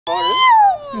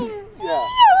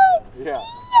Yeah.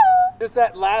 Just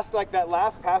that last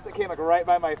pass that came like right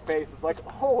by my face. It's like,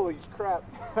 holy crap.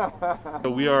 So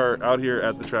we are out here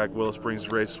at the track, Willow Springs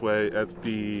Raceway, at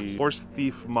the Horse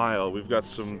Thief Mile. We've got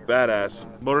some badass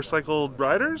motorcycle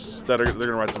riders that they're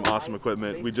gonna ride some awesome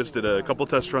equipment. We just did a couple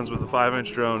test runs with the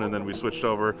 5-inch drone, and then we switched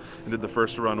over and did the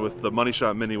first run with the Money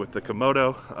Shot Mini with the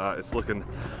Komodo. It's looking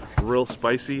real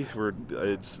spicy.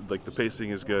 It's like the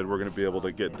pacing is good. We're gonna be able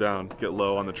to get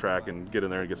low on the track and get in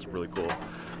there and get some really cool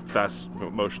fast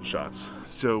motion shots.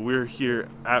 So we're here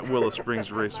at Willow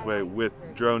Springs Raceway with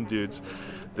drone dudes.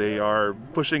 They are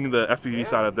pushing the FPV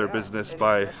side of their business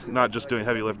by not just doing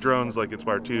heavy lift drones like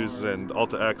Inspire 2s and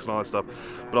Alta X and all that stuff,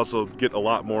 but also get a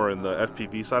lot more in the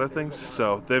FPV side of things.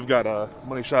 So they've got a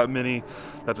Money Shot Mini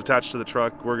that's attached to the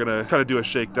truck. We're gonna kind of do a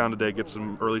shakedown today, get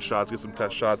some early shots, get some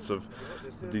test shots of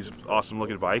these awesome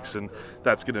looking bikes, and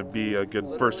that's gonna be a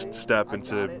good first step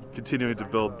into continuing to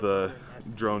build the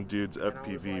Drone Dudes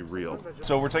FPV reel.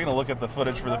 So we're taking a look at the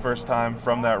footage for the first time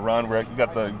from that run where we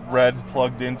got the RED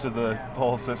plugged into the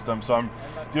whole system. So I'm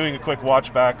doing a quick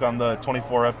watch back on the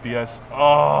 24 FPS.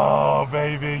 Oh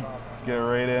baby, let's get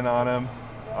right in on him.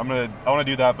 I want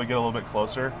to do that, but get a little bit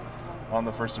closer on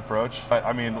the first approach.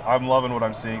 I mean, I'm loving what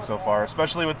I'm seeing so far,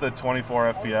 especially with the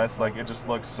 24 FPS. Like, it just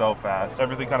looks so fast.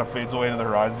 Everything kind of fades away to the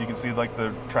horizon. You can see like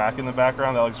the track in the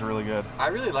background. That looks really good. I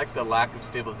really like the lack of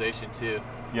stabilization too.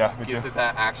 Yeah, me too. Gives it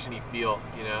that action-y feel,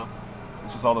 you know?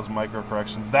 It's just all those micro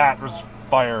corrections. That was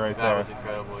fire right there. That was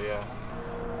incredible, yeah.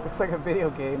 Looks like a video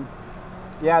game.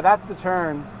 Yeah, that's the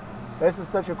turn. This is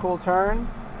such a cool turn.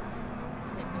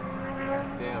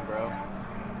 Damn, bro.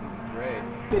 This is great.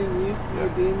 Getting used to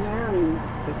it being there and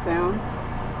the sound.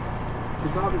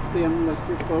 Because obviously I'm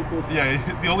electric focused. Yeah,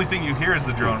 the only thing you hear is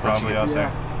the drone probably out there.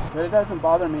 But it doesn't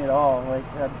bother me at all. Like,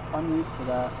 I'm used to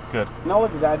that. Good. And I'll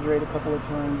exaggerate a couple of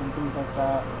turns and things like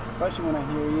that. Especially when I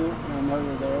hear you and I know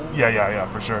you're there. Yeah,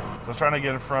 for sure. So trying to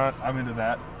get in front, I'm into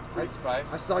that. It's pretty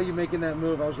spice. I saw you making that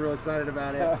move. I was real excited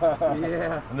about it.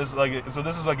 Yeah. And this is like, so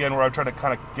this is again where I'm trying to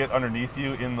kind of get underneath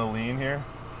you in the lean here.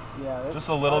 Yeah, just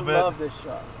a little bit. I love this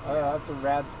shot. Oh, yeah, that's a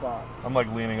rad spot. I'm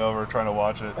like leaning over trying to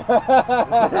watch it. I'm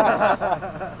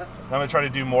gonna try to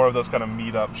do more of those kind of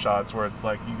meet up shots where it's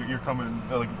like you're coming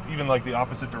like even like the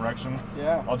opposite direction.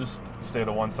 Yeah. I'll just stay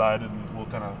to one side and we'll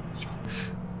kind of.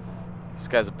 This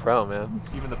guy's a pro, man.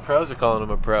 Even the pros are calling him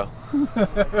a pro.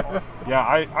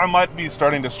 Yeah, I might be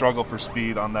starting to struggle for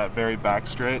speed on that very back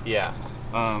straight. Yeah,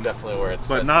 it's definitely where it's.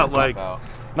 But not like,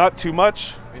 not too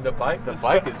much. I mean, the bike is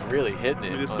really hitting it.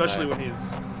 I mean, especially when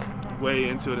he's way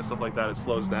into it and stuff like that, it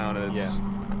slows down and it's.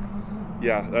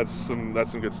 Yeah, that's some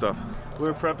good stuff.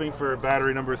 We're prepping for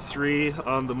battery number 3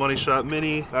 on the Money Shot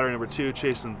Mini. Battery number 2,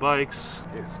 chasing bikes.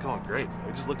 It's going great.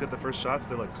 I just looked at the first shots.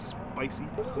 They look spicy.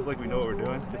 Look like we know what we're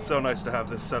doing. It's so nice to have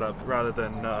this set up rather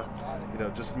than you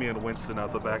know, just me and Winston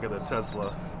out the back of the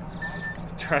Tesla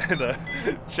trying to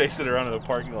chase it around in a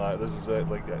parking lot. This is it.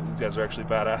 Like, these guys are actually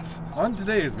badass. On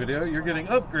today's video, you're getting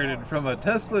upgraded from a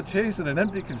Tesla chase in an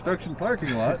empty construction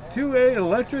parking lot to an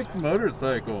electric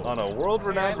motorcycle On a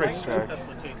world-renowned racetrack.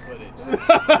 Tesla chase footage.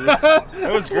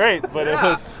 It was great, but it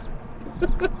was...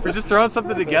 For just throwing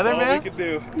something together, that's all man? we could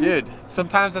do. Dude,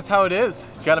 sometimes that's how it is.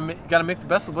 You gotta make the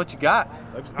best of what you got.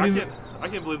 I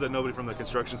can't believe that nobody from the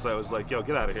construction site was like, yo,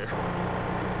 get out of here.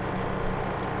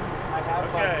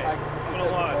 Okay, I'm gonna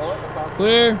launch.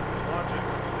 Clear. Launching.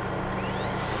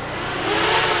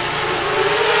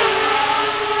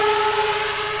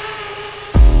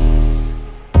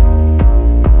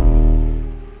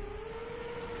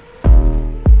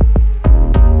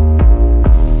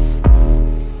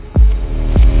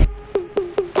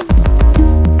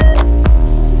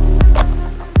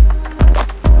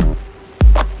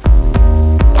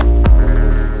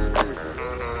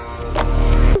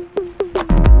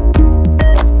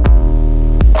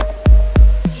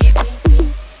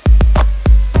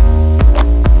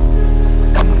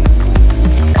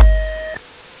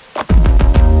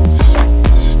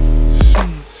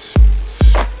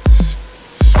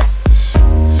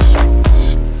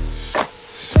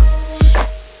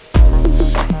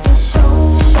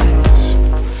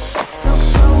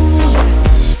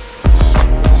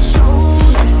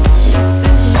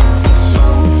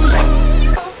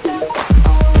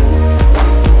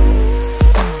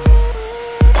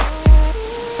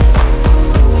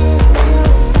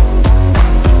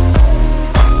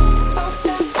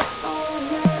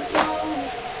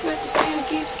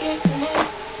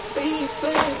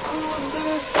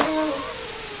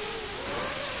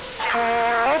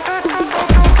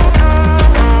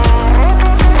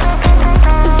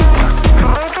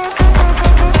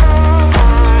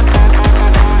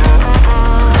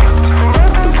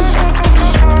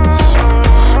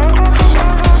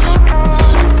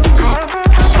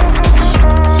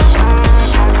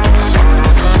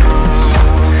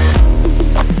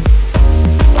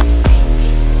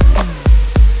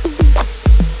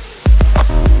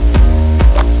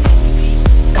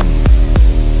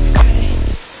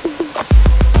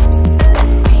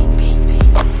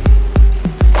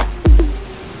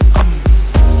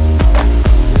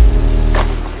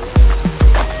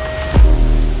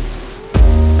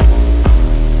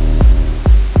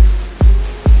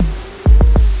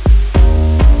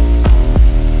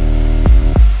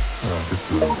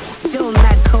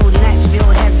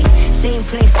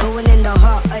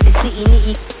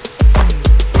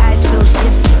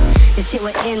 the shit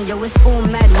will end, yo, it's all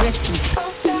mad risky.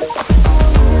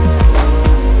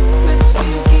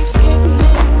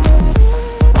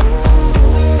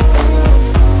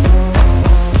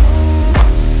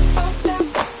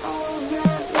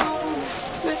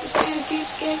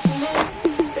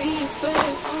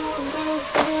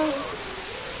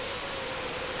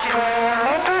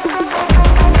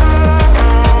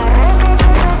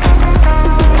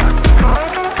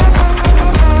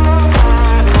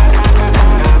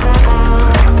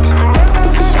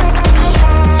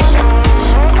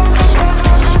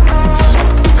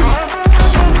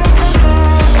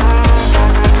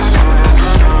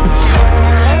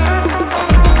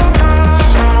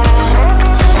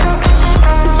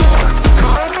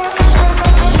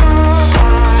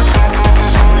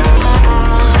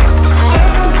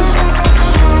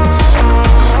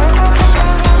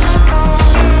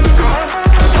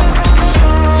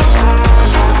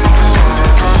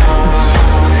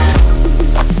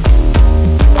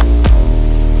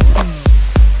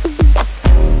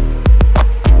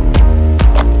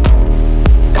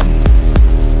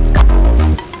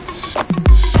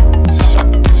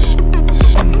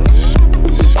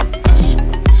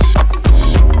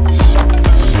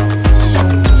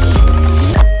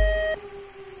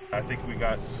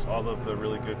 all of the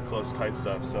really good, close, tight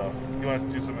stuff. So, you want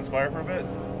to do some Inspire for a bit?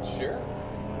 Sure.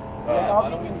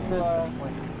 I'll be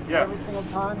consistent. Yeah. Every single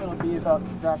time it'll be about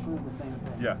exactly the same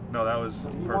thing. Yeah, no, that was So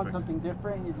if you perfect. want something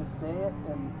different, you just say it,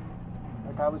 and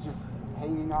like I was just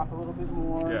hanging off a little bit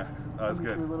more. Yeah, that was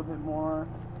coming good. through a little bit more,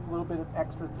 a little bit of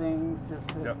extra things just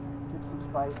to Yep. give some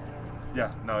spice.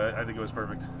 Yeah, no, I think it was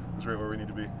perfect. It was right where we need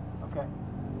to be. Okay,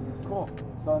 cool.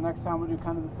 So next time we'll do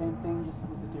kind of the same thing, just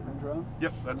with a different drone.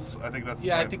 Yep, I think that's the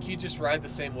Yeah, I plan. think you just ride the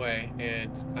same way.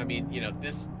 And I mean, you know,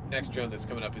 this next drone that's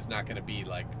coming up is not going to be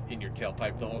like in your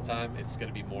tailpipe the whole time. It's going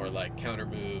to be more like counter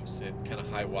moves and kind of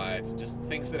high wides, just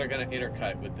things that are going to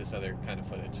intercut with this other kind of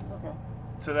footage. Okay.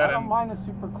 To that I don't end, mind the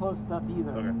super close stuff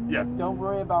either. Okay, yeah. Like, don't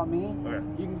worry about me. Okay.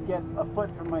 You can get a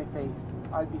foot from my face.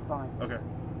 I'd be fine. Okay.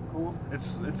 Cool.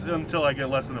 It's until I get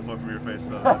less than a foot from your face,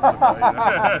 though. That's the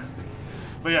value.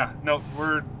 But yeah, no,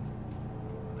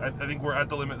 I think we're at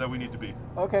the limit that we need to be.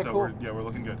 Okay, so cool. we're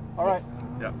looking good. All right.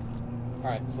 Yeah. All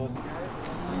right, so let's.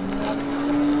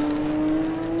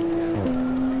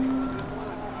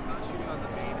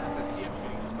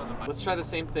 Let's try the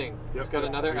same thing. He's got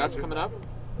another S coming up.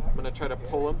 I'm gonna try to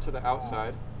pull him to the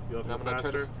outside. You'll And I'm go gonna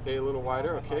try to faster. stay a little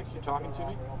wider. Okay, keep talking to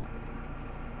me.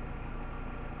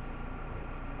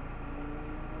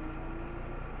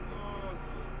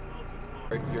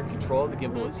 Your control of the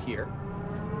gimbal is here.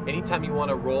 Anytime you want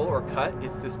to roll or cut,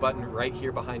 it's this button right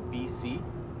here behind BC.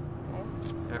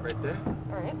 Right there.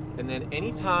 All right. And then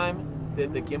anytime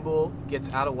that the gimbal gets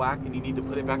out of whack and you need to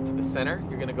put it back to the center,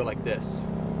 you're gonna go like this.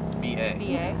 BA.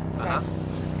 BA. Uh-huh.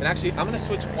 And actually, I'm gonna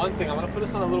switch one thing. I'm gonna put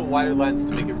us on a little wider lens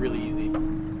to make it really easy.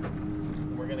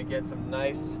 We're gonna get some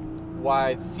nice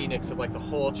wide scenics of like the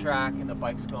whole track and the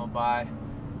bikes going by.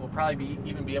 We'll probably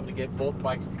even be able to get both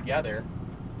bikes together,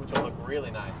 which will look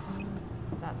really nice.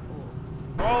 That's cool.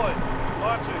 Rolling,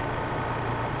 launching.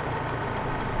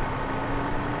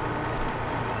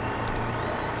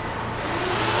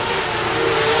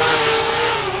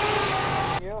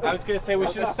 I was gonna say we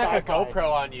should have stuck a sci-fi.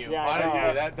 GoPro on you. Yeah, I know.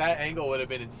 Honestly, that angle would have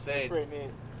been It's insane. pretty neat.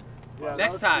 Yeah,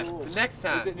 Next that was time. cool. Next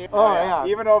time. Is it new? Oh, yeah.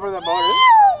 Even over the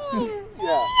motors.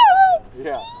 Yeah.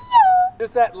 Yeah.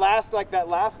 Just that last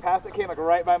pass that came like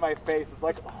right by my face. It's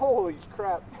like, holy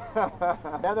crap.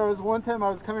 Yeah, there was one time I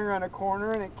was coming around a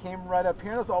corner and it came right up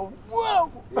here and I was all,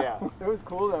 whoa! Yeah. It was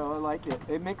cool though, I like it.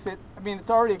 It makes it, I mean, it's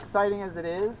already exciting as it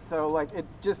is, so like it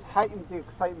just heightens the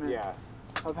excitement Yeah.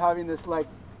 of having this like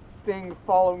thing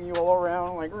following you all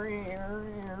around, like.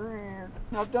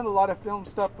 Now, I've done a lot of film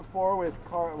stuff before with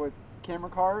camera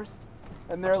cars,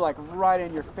 and they're like right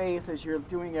in your face as you're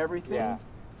doing everything. Yeah.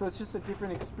 So it's just a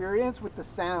different experience with the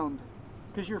sound,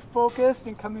 because you're focused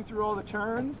and coming through all the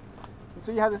turns, and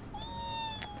so you have this.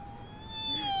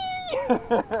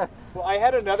 Well, I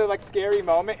had another like scary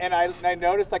moment, and I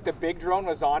noticed like the big drone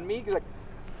was on me. 'Cause, like,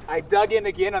 I dug in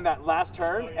again on that last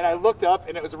turn, and I looked up,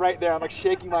 and it was right there. I'm like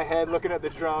shaking my head, looking at the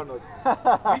drone.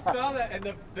 Like, We saw that,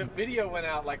 and the video went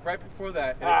out like right before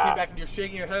that, and it came back, and you're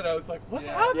shaking your head. I was like, "What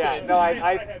happened?" yeah, no,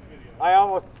 I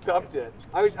almost dumped it.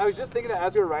 I was just thinking that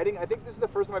as we were riding, I think this is the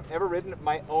first time I've ever ridden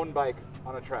my own bike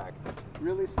on a track.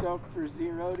 Really stoked for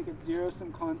Zero to get Zero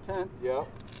some content. Yeah.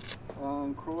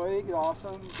 Kroig,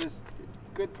 awesome. Just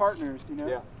good partners, you know.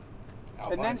 Yeah.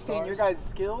 And then seeing your guys'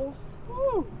 skills,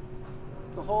 woo,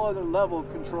 it's a whole other level of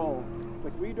control.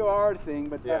 Like we do our thing,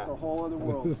 but that's a whole other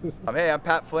world. Hey, I'm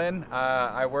Pat Flynn.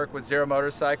 I work with Zero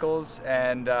Motorcycles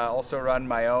and also run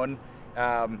my own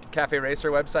cafe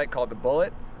racer website called The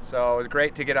Bullet. So it was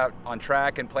great to get out on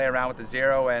track and play around with the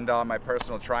Zero and on my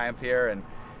personal Triumph here, and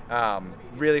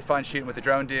really fun shooting with the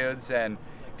drone dudes. And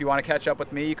if you want to catch up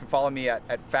with me, you can follow me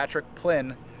at Fatrick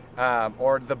Plynn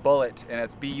or The Bullet, and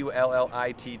it's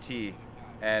BULLITT.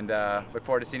 And look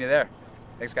forward to seeing you there.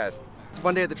 Thanks, guys. It's a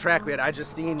fun day at the track. We had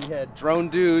iJustine, we had drone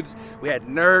dudes, we had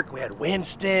Nurk, we had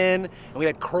Winston, and we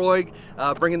had Kroig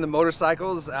bringing the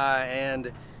motorcycles. And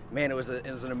man, it was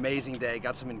an amazing day.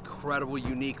 Got some incredible,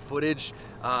 unique footage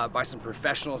by some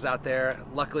professionals out there.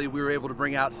 Luckily, we were able to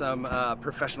bring out some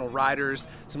professional riders,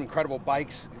 some incredible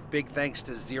bikes. Big thanks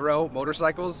to Zero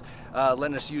Motorcycles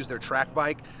letting us use their track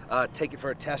bike, take it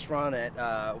for a test run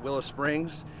at Willow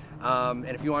Springs. And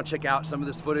if you want to check out some of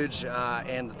this footage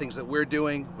and the things that we're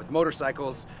doing with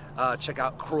motorcycles, check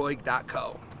out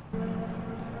Kroig.co.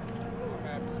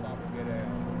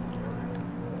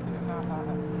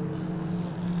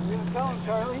 Tell him,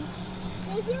 Charlie.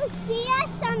 Did you see us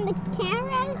on the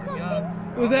camera or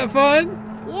something? Was that fun?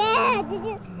 Yeah.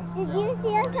 Did you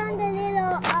see us on the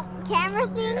little camera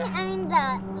thing? I mean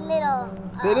the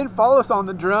little. They didn't follow us on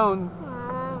the drone.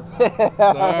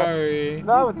 Sorry.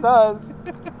 No, it does.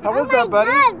 How was that, buddy?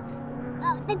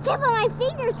 God. The tip of my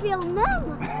fingers feel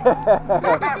numb.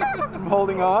 I'm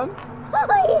holding on. Oh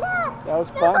yeah. That was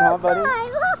fun, huh,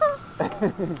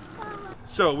 buddy?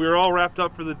 So we were all wrapped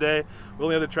up for the day. We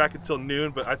only had the track until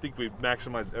noon, but I think we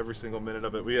maximized every single minute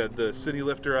of it. We had the City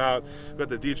Lifter out, we got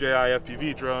the DJI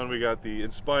FPV drone, we got the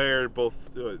Inspired, both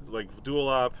like dual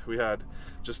op. We had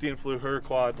Justine flew her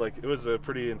quad. Like, it was a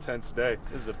pretty intense day.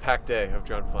 This is a packed day of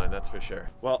drone flying, that's for sure.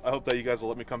 Well, I hope that you guys will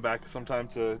let me come back sometime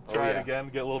to try it again,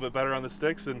 get a little bit better on the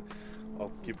sticks, and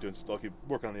I'll keep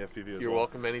working on the FPV as well. You're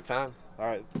welcome anytime. All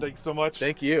right, thanks so much.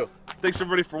 Thank you. Thanks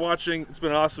everybody for watching. It's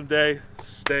been an awesome day.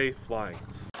 Stay flying.